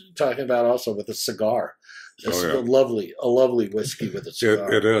were talking about also with a cigar. It's a lovely whiskey with a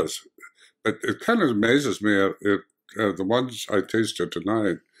cigar. It is. But it kind of amazes me. The ones I tasted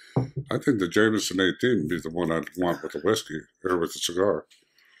tonight, I think the Jameson 18 would be the one I'd want with a whiskey or with a cigar.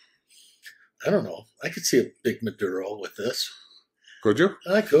 I don't know. I could see a big Maduro with this. Could you?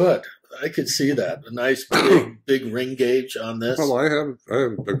 I could. I could see that. A nice big ring gauge on this. Well, I have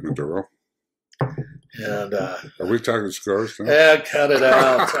a big Maduro. And are we talking cigars now? Yeah, cut it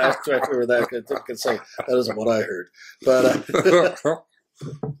out. After that, I can say that isn't what I heard. But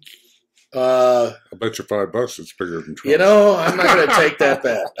I bet you $5 it's bigger than 12. I'm not going to take that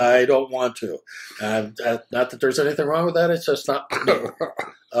bet. I don't want to. Not that there's anything wrong with that. It's just not me.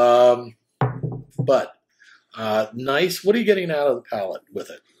 But nice. What are you getting out of the palate with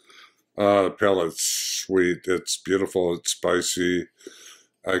it? The palate's sweet. It's beautiful. It's spicy.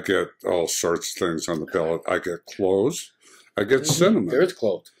 I get all sorts of things on the palate. I get cloves. I get cinnamon. There's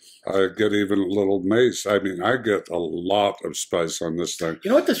cloves. I get even a little mace. I mean, I get a lot of spice on this thing. You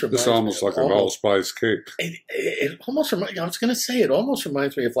know what this reminds me of? This is almost like an all-spice cake. It almost reminds. I was going to say it almost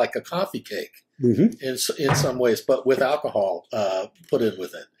reminds me of like a coffee cake in some ways, but with alcohol put in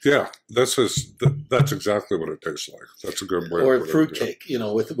with it. Yeah, that's exactly what it tastes like. That's a good way. Or a fruit cake,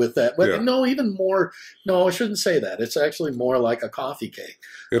 with that. But no, even more. No, I shouldn't say that. It's actually more like a coffee cake.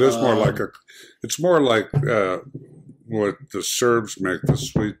 It is more like It's more like. What the Serbs make, the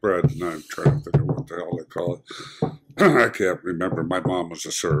sweetbread, and I'm trying to think of what the hell they call it. I can't remember. My mom was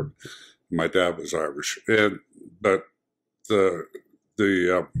a Serb. My dad was Irish. But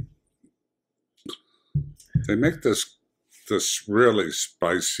they make this really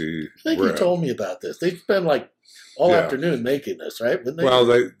spicy I think bread. you told me about this. They spend like all afternoon making this, right? Well,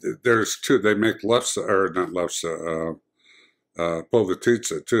 there's two. They make lefse, or not lefse,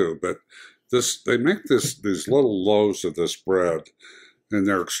 povatitsa too, but they make these little loaves of this bread, and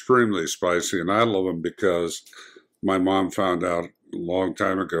they're extremely spicy, and I love them because my mom found out a long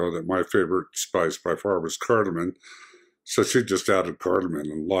time ago that my favorite spice by far was cardamom, so she just added cardamom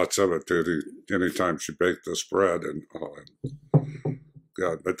and lots of it to anytime she baked this bread, and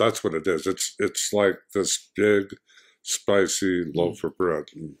God, but that's what it is. It's like this big, spicy loaf of bread.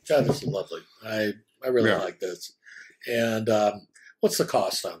 God, this is lovely. I really like this. And what's the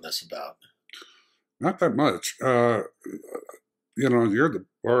cost on this about? Not that much. You're the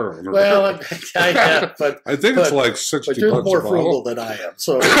bar owner. Well, but I think it's like $60. But you're more frugal than I am,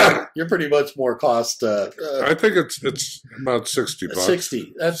 so you're pretty much more cost. I think it's about $60.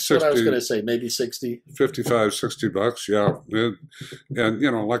 60. That's 60, what I was going to say. Maybe 60. $55, $60. Yeah,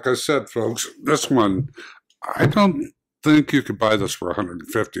 and like I said, folks, this one I don't think you could buy this for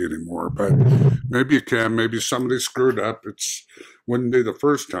 $150 anymore, but maybe you can. Maybe somebody screwed up. It's Wouldn't be the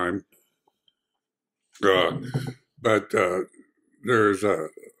first time. But there's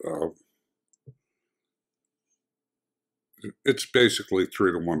it's basically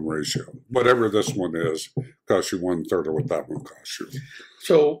 3-to-1 ratio. Whatever this one is, costs you 1/3 of what that one costs you.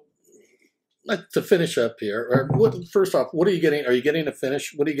 So, to finish up here, first off, what are you getting? Are you getting a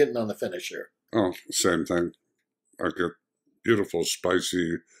finish? What are you getting on the finish here? Oh, same thing. I get beautiful,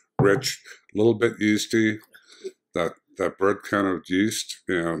 spicy, rich, a little bit yeasty, that bread kind of yeast,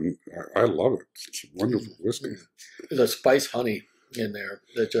 and I love it. It's a wonderful whiskey. There's a spice honey in there,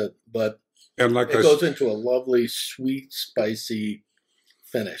 but and like it goes into a lovely, sweet, spicy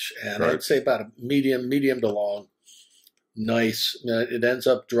finish. And right. I'd say about a medium to long, nice. It ends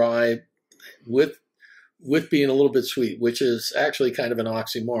up dry with being a little bit sweet, which is actually kind of an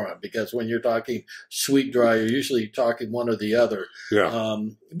oxymoron, because when you're talking sweet dry, you're usually talking one or the other. Yeah.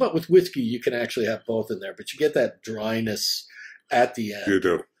 But with whiskey, you can actually have both in there, but you get that dryness at the end. You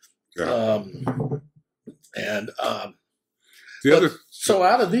do. Yeah. So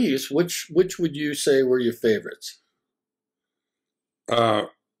out of these, which would you say were your favorites? The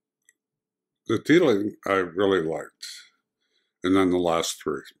Teeling I really liked, and then the last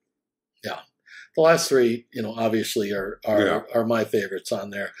three. Yeah. The last three, obviously are my favorites on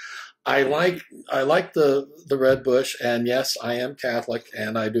there. I like the Red Bush, and yes, I am Catholic,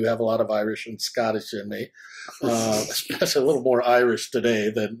 and I do have a lot of Irish and Scottish in me, especially a little more Irish today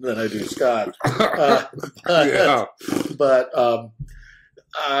than I do Scotch. But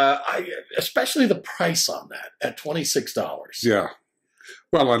especially the price on that at $26. Yeah.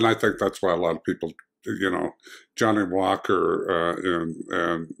 Well, and I think that's why a lot of people, Johnny Walker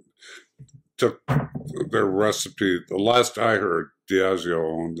and took their recipe. The last I heard, Diageo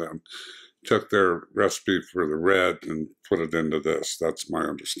owned them, took their recipe for the red and put it into this. That's my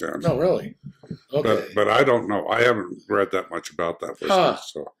understanding. Oh, really? Okay. But I don't know. I haven't read that much about that whiskey.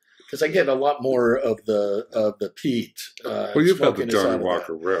 So. Because I get a lot more of the peat. Well, you've had the Johnny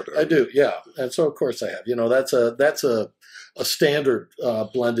Walker Red. I do, yeah, and so of course I have. That's a standard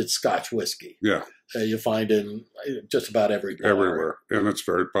blended Scotch whiskey. Yeah, you find in just about every bar. Everywhere, and it's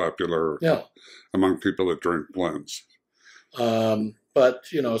very popular. Yeah. Among people that drink blends. But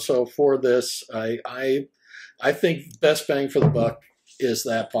so for this, I think best bang for the buck is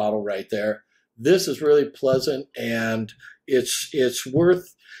that bottle right there. This is really pleasant, and it's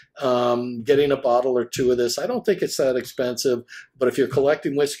worth getting a bottle or two of this. I don't think it's that expensive, but if you're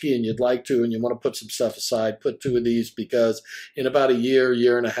collecting whiskey and you'd like to, and you want to put some stuff aside, put 2 of these, because in about a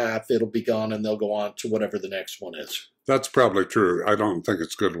year and a half, it'll be gone and they'll go on to whatever the next one is. That's probably true. I don't think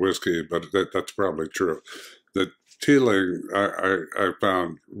it's good whiskey, but that's probably true. The Teeling I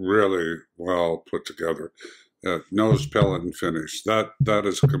found really well put together. Nose, pellet, and finish. That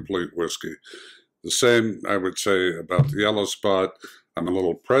is a complete whiskey. The same I would say about the Yellow Spot. I'm a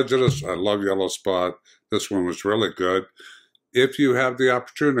little prejudiced. I love Yellow Spot. This one was really good. If you have the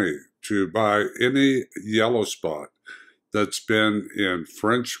opportunity to buy any Yellow Spot that's been in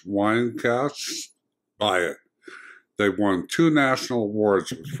French wine casks, buy it. They won 2 national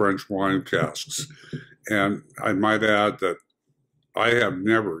awards with French wine casks. And I might add that I have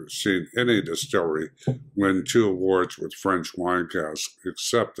never seen any distillery win 2 awards with French wine casks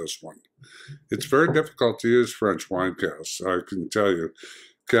except this one. It's very difficult to use French wine casks. I can tell you,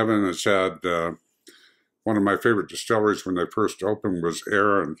 Kevin has had one of my favorite distilleries when they first opened was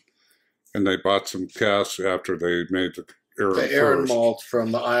Arran, and they bought some casks after they made the Arran malt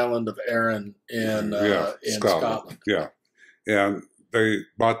from the island of Arran in Scotland. Yeah, and they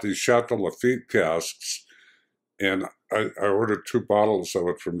bought these Chateau Lafite casks, and I ordered 2 bottles of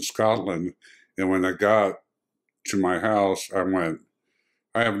it from Scotland, and when I got to my house, I went,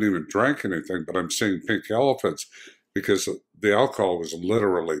 I haven't even drank anything, but I'm seeing pink elephants, because the alcohol was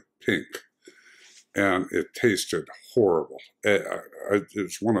literally pink, and it tasted horrible.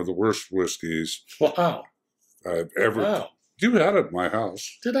 It's one of the worst whiskeys I've ever... Wow. You had it at my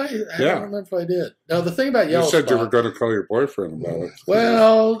house. Did I? I don't remember if I did. Now, the thing about Yellow Spot... You said you were going to call your boyfriend about it.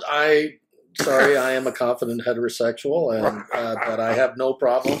 Well, I am a confident heterosexual, and but I have no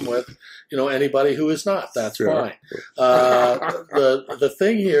problem with anybody who is not. That's fine. The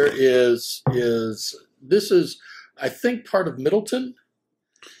thing here is this is, I think, part of Middleton.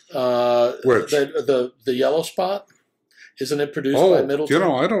 Which? The Yellow Spot. Isn't it produced by Middleton?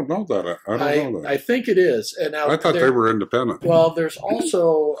 I don't know that. I don't know that. I think it is. And now I thought they were independent. Well, there's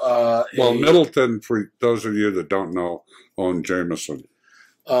also Middleton, for those of you that don't know, owned Jameson.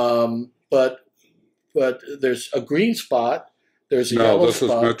 But there's a Green Spot. There's a Yellow Spot.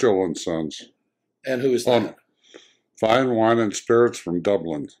 No, this is Mitchell and Sons. And who is that? Fine wine and spirits from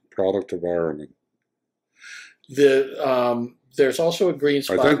Dublin, product of Ireland. The there's also a green I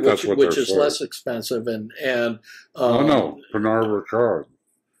spot, think that's what which they're is saying. less expensive, and Oh, no, Pernod Ricard.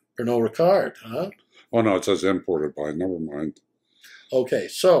 Pernod Ricard, huh? Oh, no, it says imported by. Never mind. Okay,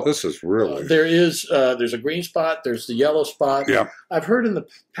 so This is really... there's a green spot, there's the yellow spot. Yeah. I've heard in the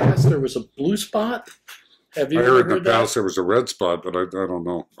past there was a blue spot. Have you I ever heard in heard the that? past there was a red spot, but I don't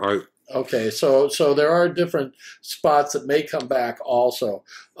know. Okay, so there are different spots that may come back also.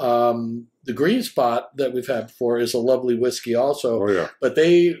 The green spot that we've had before is a lovely whiskey also. Oh, yeah. But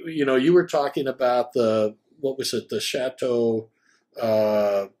they, you were talking about what was it, the Chateau...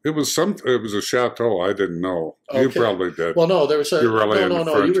 It was a chateau. I didn't know. Okay. You probably did. Well, no, there was a... You're really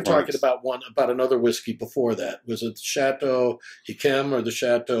no. You were talking about another whiskey before that. Was it the Chateau Yquem or the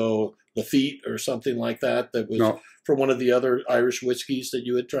Chateau Lafitte or something like that? That was from one of the other Irish whiskeys that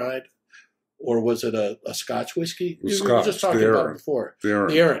you had tried? Or was it a Scotch whiskey? You were just talking about it before.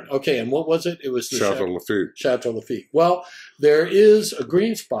 The Erin. Okay, and what was it? It was the Chateau Lafitte. Chateau Lafitte. Well, there is a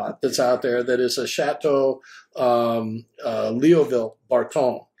green spot that's out there that is a Chateau Leoville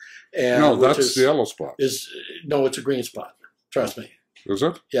Barton. No, that's the yellow spot. No, it's a green spot. Trust me. Is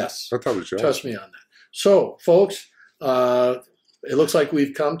it? Yes. I thought it was yellow. Trust me on that. So, folks, it looks like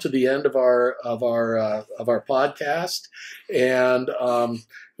we've come to the end of our podcast, and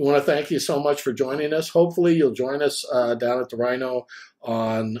we want to thank you so much for joining us. Hopefully, you'll join us down at the Rhino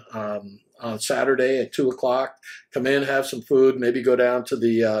on Saturday at 2:00. Come in, have some food, maybe go down to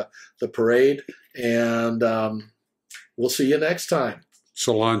the parade, and we'll see you next time.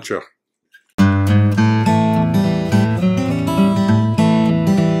 Cilantro.